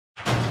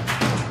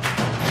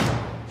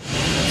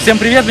Всем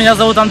привет, меня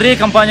зовут Андрей,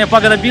 компания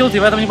Pagoda Build, и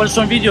в этом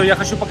небольшом видео я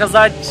хочу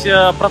показать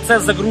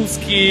процесс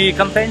загрузки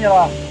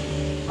контейнера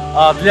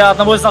для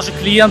одного из наших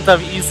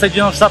клиентов из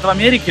Соединенных Штатов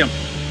Америки.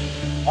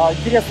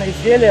 Интересное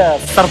изделие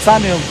с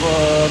торцами,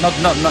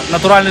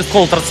 натуральный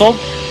скол торцов,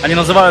 они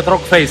называют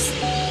Rock Face.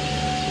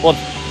 Вот.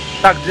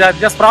 Так,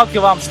 для справки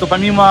вам, что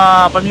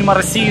помимо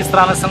России и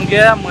стран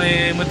СНГ,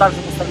 мы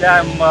также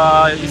поставляем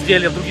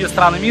изделия в другие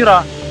страны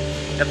мира.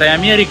 Это и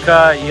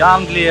Америка, и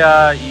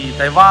Англия, и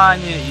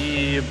Тайвань,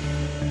 и,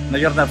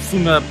 наверное, в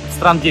сумме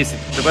стран 10.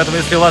 Поэтому,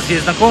 если у вас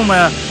есть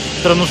знакомые,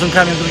 которым нужен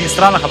камень в других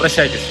странах,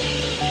 обращайтесь.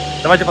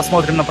 Давайте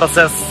посмотрим на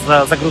процесс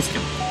загрузки.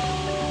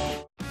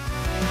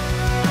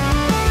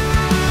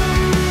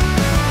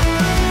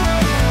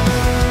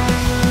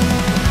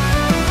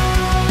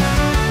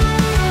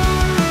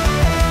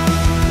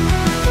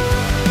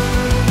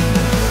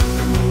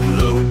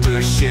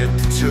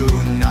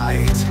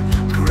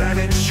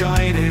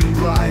 Shining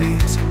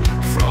bright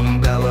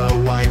from Bella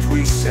White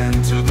we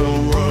send to the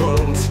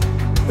world,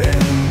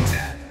 and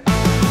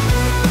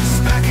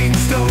stacking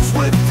stones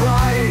with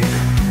pride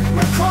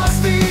across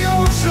the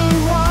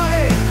ocean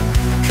wide.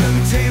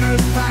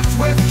 Containers packed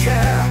with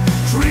care,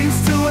 dreams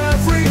to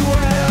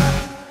everywhere.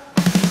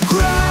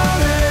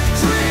 Grounded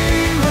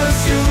dreamers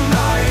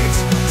unite,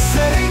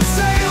 setting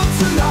sail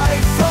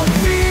tonight from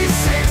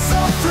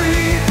V603.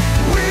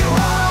 We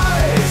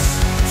rise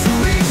to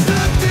reach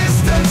the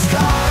distant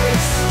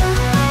skies.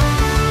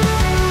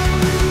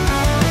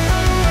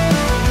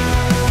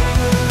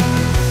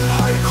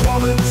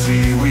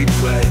 We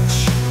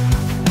pledge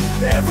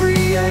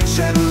every inch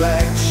and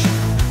ledge,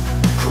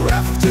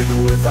 crafted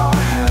with our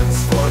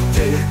hands for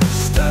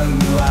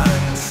distant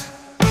lands.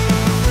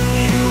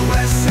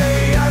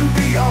 USA and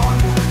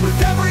beyond, with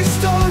every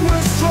stone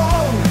we're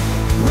strong.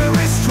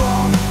 We're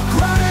strong,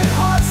 granite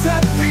hearts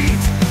that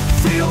beat,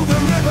 feel the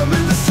rhythm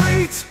in the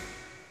street.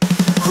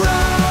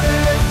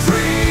 Crowded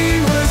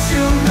dreamers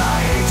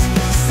unite,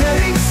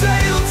 setting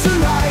sail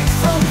tonight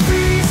from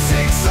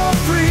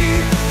V603.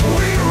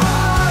 We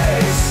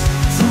rise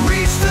to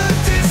reach the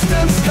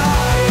distant skies.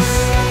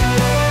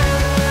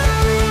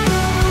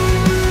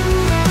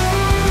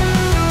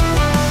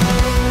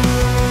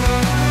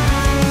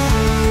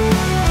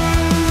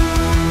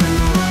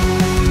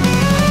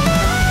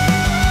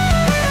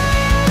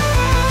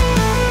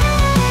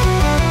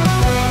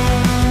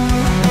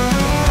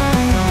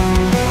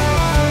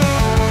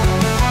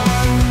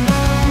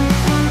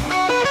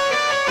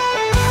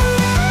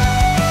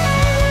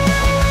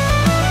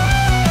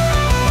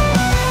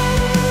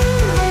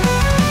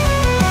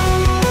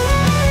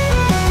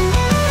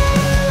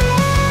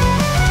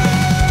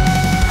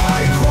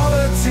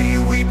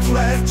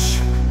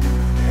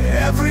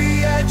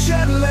 Every edge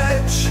and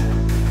ledge,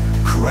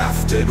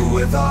 crafted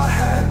with our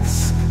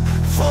hands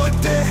for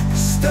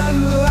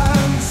distant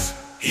lands.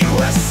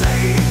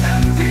 USA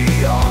and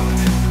beyond,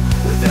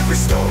 with every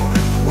stone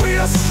we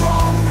are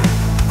strong.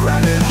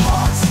 Granite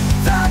hearts